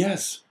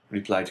 "Yes,"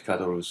 replied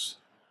Caderousse,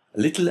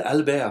 "little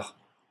Albert."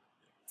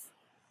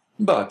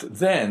 "But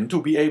then,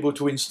 to be able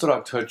to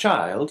instruct her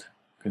child,"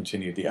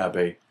 continued the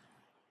abbé,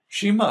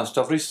 "she must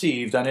have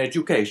received an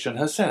education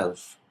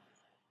herself.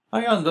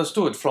 I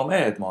understood from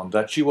Edmond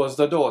that she was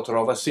the daughter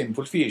of a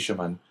simple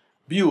fisherman,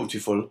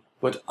 beautiful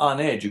but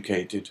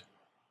uneducated."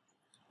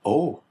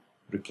 "Oh,"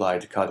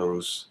 replied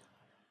Caderousse,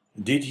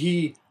 "did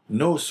he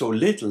know so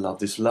little of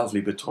this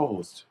lovely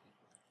betrothed?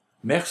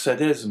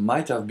 Mercédès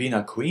might have been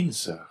a queen,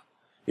 sir,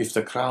 if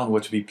the crown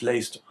were to be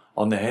placed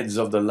on the heads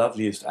of the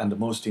loveliest and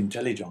most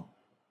intelligent.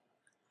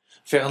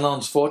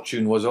 Fernand's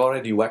fortune was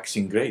already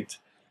waxing great,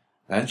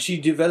 and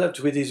she developed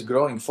with his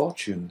growing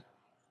fortune.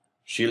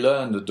 She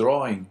learned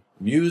drawing,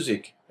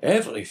 music,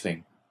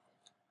 everything.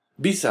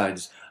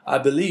 Besides, I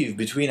believe,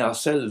 between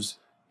ourselves,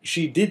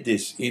 she did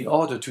this in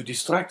order to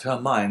distract her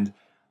mind,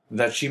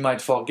 that she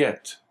might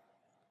forget,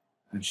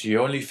 and she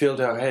only filled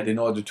her head in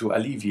order to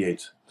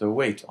alleviate the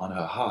weight on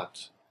her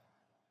heart.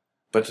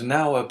 But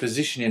now her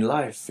position in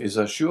life is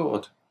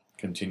assured,"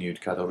 continued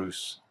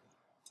Caderousse.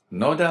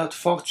 "No doubt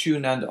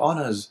fortune and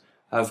honours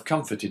have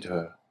comforted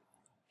her.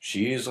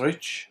 She is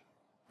rich,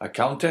 a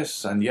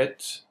countess, and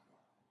yet—"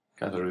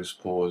 Caderousse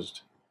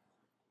paused.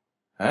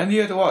 "And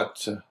yet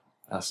what?"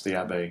 asked the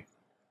abbé.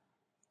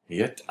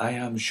 "Yet I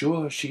am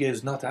sure she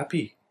is not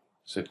happy,"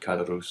 said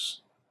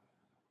Caderousse.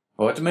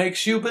 "What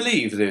makes you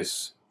believe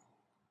this?"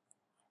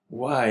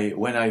 "Why,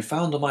 when I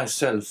found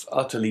myself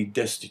utterly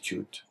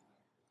destitute,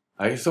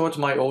 I thought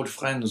my old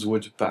friends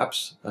would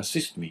perhaps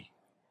assist me.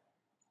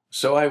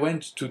 So I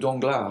went to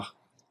Danglars,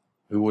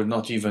 who would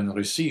not even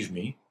receive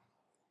me.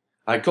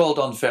 I called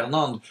on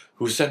Fernand,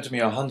 who sent me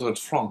 100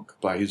 francs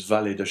by his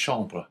valet de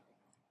chambre."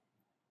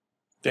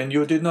 "Then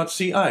you did not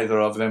see either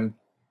of them?"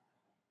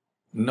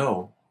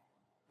 "No,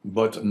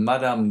 but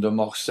Madame de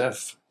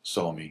Morcerf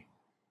saw me."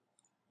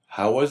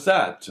 "How was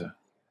that?"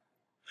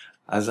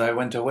 "As I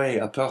went away,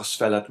 a purse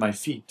fell at my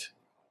feet.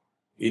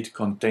 It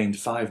contained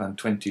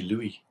 25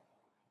 louis.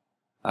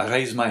 I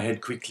raised my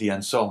head quickly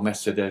and saw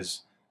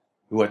Mercédès,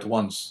 who at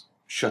once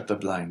shut the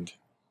blind."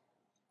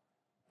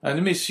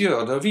 "And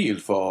Monsieur de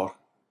Villefort?"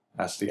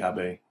 asked the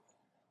abbé.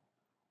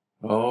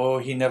 "Oh,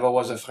 he never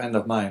was a friend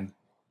of mine.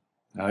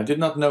 I did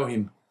not know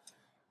him,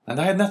 and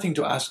I had nothing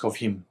to ask of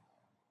him."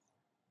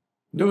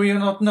 "Do you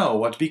not know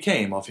what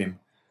became of him,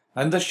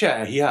 and the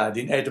share he had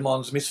in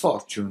Edmond's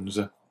misfortunes?"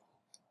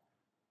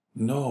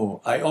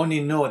 "No, I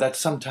only know that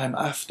some time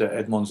after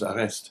Edmond's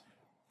arrest,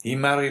 he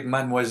married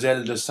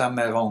Mademoiselle de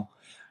Saint-Méran,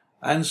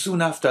 and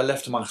soon after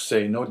left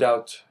Marseille. No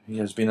doubt he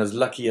has been as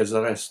lucky as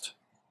the rest.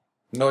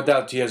 No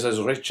doubt he is as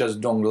rich as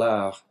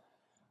Danglars,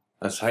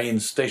 as high in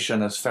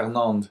station as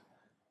Fernand.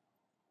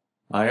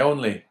 I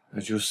only,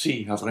 as you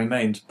see, have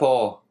remained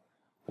poor,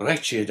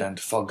 wretched, and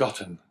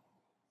forgotten."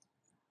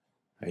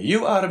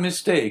 "You are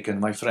mistaken,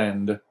 my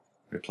friend,"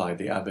 replied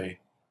the abbé.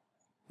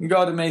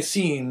 "God may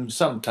seem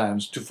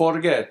sometimes to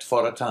forget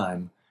for a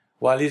time,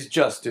 while his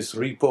justice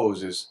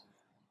reposes.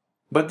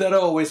 But there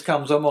always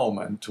comes a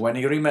moment when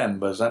he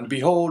remembers, and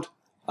behold,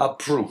 a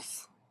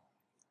proof."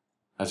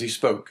 As he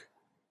spoke,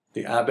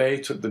 the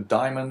abbé took the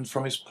diamond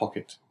from his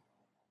pocket,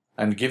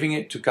 and giving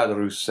it to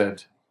Caderousse,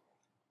 said,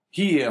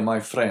 "Here, my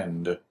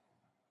friend,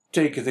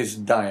 take this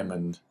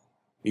diamond.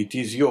 It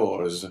is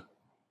yours."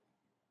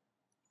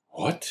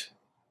 "What?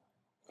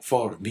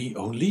 For me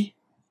only?"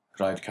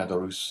 cried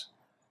Caderousse.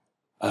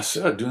 "Ah,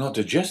 sir, do not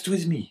jest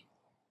with me."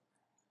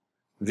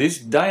 "This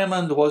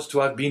diamond was to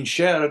have been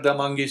shared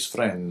among his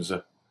friends.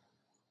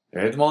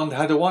 Edmond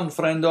had one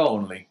friend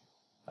only,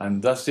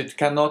 and thus it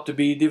cannot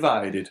be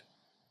divided.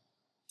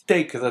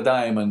 Take the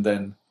diamond,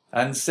 then,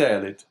 and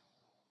sell it.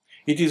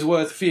 It is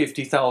worth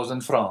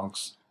 50,000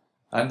 francs,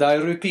 and I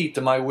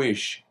repeat my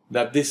wish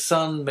that this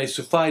sum may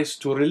suffice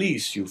to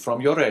release you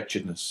from your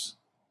wretchedness."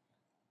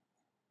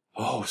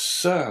 "Oh,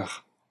 sir,"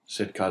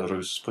 said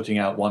Caderousse, putting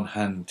out one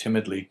hand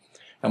timidly,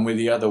 and with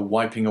the other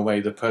wiping away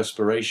the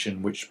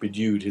perspiration which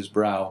bedewed his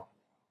brow.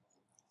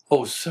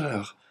 "Oh,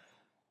 sir,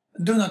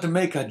 do not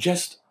make a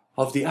jest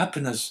of the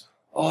happiness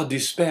or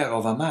despair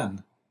of a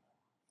man."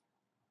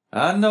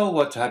 "I know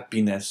what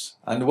happiness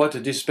and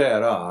what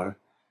despair are,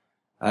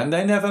 and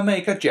I never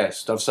make a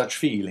jest of such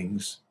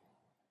feelings.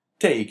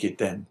 Take it,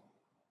 then.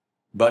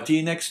 But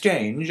in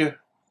exchange—"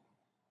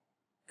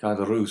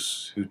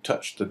 Caderousse, who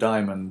touched the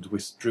diamond,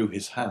 withdrew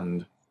his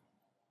hand.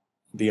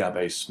 The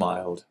abbé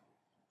smiled.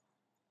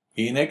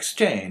 "In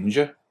exchange,"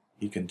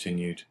 he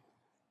continued,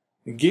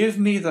 "give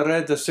me the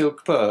red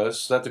silk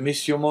purse that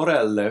Monsieur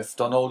Morel left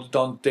on old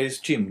Dante's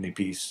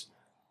chimney-piece,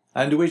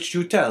 and which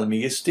you tell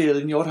me is still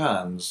in your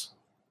hands."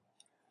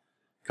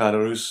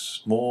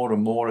 Caderousse, more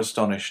and more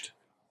astonished,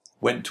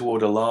 went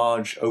toward a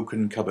large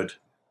oaken cupboard,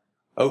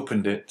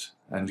 opened it,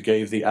 and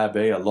gave the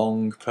abbé a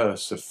long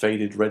purse of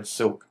faded red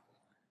silk,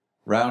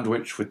 round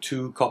which were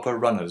 2 copper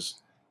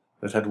runners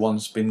that had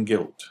once been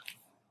gilt.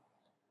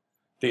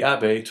 The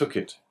abbé took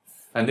it,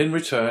 and in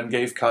return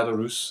gave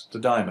Caderousse the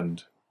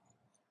diamond.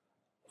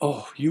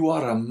 "Oh, you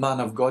are a man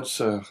of God,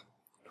 sir,"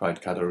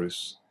 cried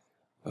Caderousse,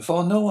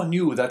 "for no one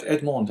knew that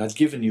Edmond had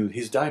given you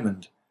his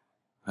diamond,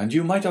 and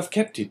you might have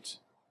kept it."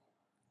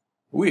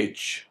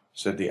 "Which,"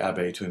 said the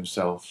abbé to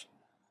himself,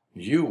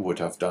 "you would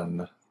have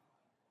done."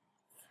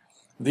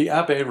 The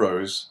abbé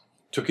rose,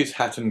 took his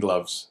hat and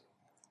gloves.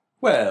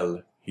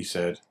 "Well," he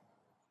said,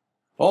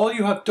 All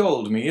you have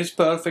told me is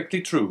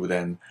perfectly true,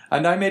 then,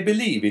 and I may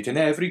believe it in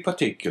every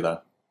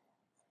particular.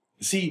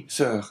 See,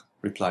 sir,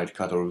 replied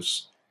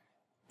Caderousse,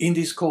 in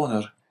this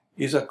corner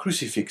is a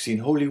crucifix in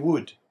holy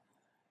wood.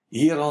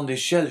 Here on this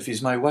shelf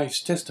is my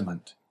wife's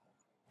testament.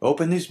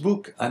 Open this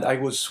book, and I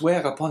will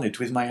swear upon it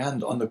with my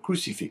hand on the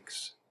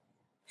crucifix.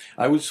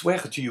 I will swear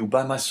to you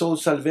by my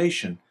soul's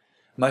salvation,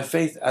 my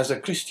faith as a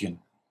Christian.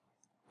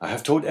 I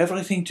have told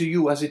everything to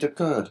you as it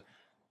occurred,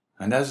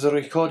 and as the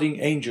recording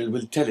angel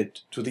will tell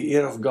it to the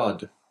ear of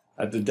God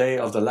at the day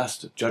of the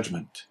last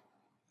judgment.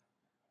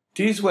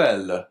 "'Tis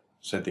well,"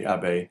 said the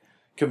abbé,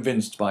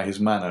 convinced by his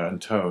manner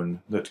and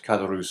tone that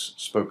Caderousse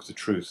spoke the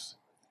truth.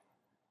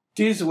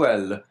 "'Tis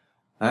well,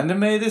 and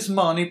may this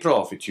money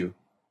profit you.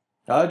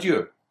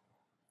 Adieu.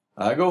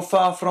 I go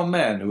far from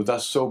men who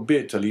thus so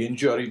bitterly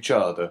injure each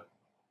other."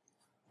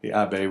 The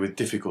abbé with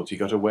difficulty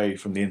got away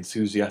from the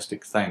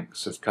enthusiastic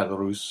thanks of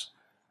Caderousse,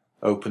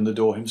 opened the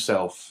door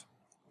himself,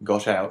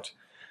 got out,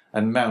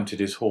 and mounted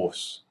his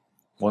horse,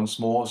 once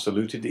more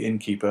saluted the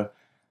innkeeper,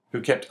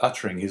 who kept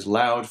uttering his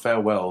loud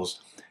farewells,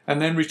 and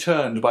then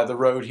returned by the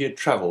road he had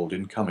travelled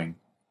in coming.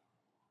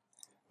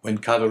 When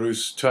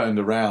Caderousse turned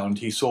around,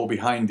 he saw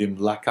behind him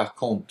La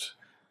Carconte,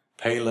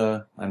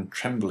 paler and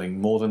trembling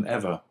more than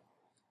ever.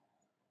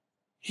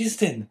 "Is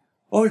then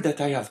all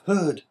that I have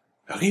heard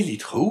really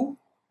true?"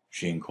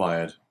 she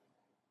inquired.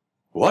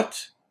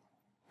 "What?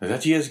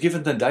 That he has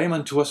given the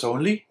diamond to us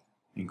only?"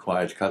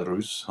 inquired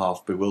Caderousse,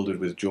 half bewildered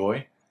with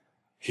joy.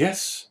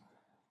 "Yes,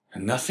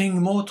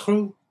 nothing more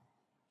true.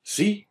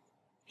 See,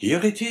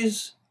 here it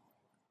is."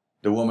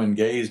 The woman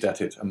gazed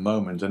at it a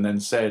moment, and then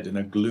said in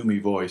a gloomy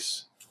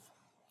voice,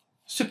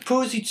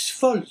 "Suppose it's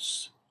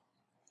false?"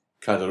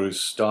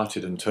 Caderousse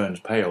started and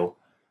turned pale.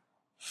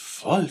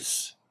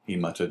 "False?" he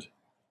muttered.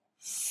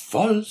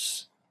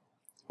 "False?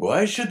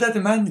 Why should that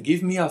man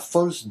give me a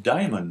false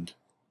diamond?"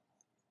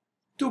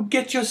 "To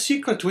get your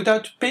secret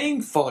without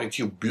paying for it,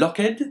 you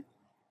blockhead!"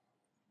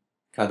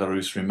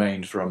 Caderousse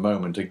remained for a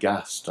moment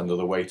aghast under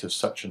the weight of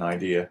such an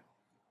idea.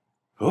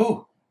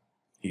 "Oh,"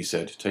 he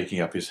said,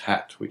 taking up his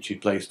hat, which he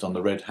placed on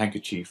the red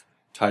handkerchief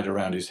tied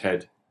around his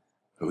head,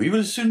 "we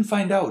will soon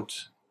find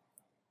out."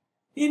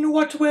 "In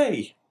what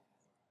way?"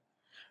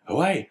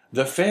 "Why,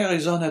 the fair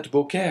is on at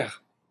Beaucaire.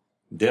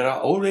 There are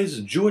always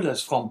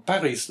jewellers from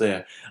Paris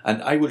there,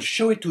 and I will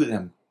show it to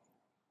them.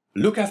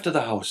 Look after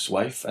the house,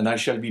 wife, and I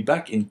shall be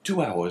back in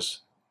 2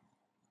 hours."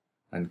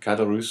 And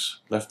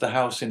Caderousse left the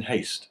house in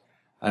haste,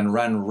 and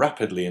ran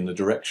rapidly in the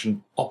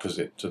direction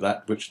opposite to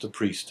that which the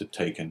priest had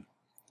taken.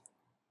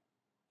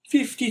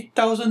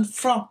 50,000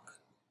 francs,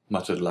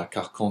 muttered La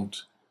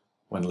Carconte,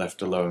 when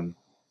left alone.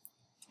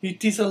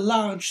 "It is a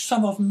large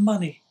sum of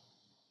money,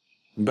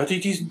 but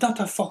it is not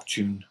a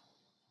fortune."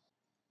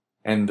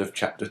 End of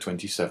chapter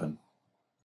 27.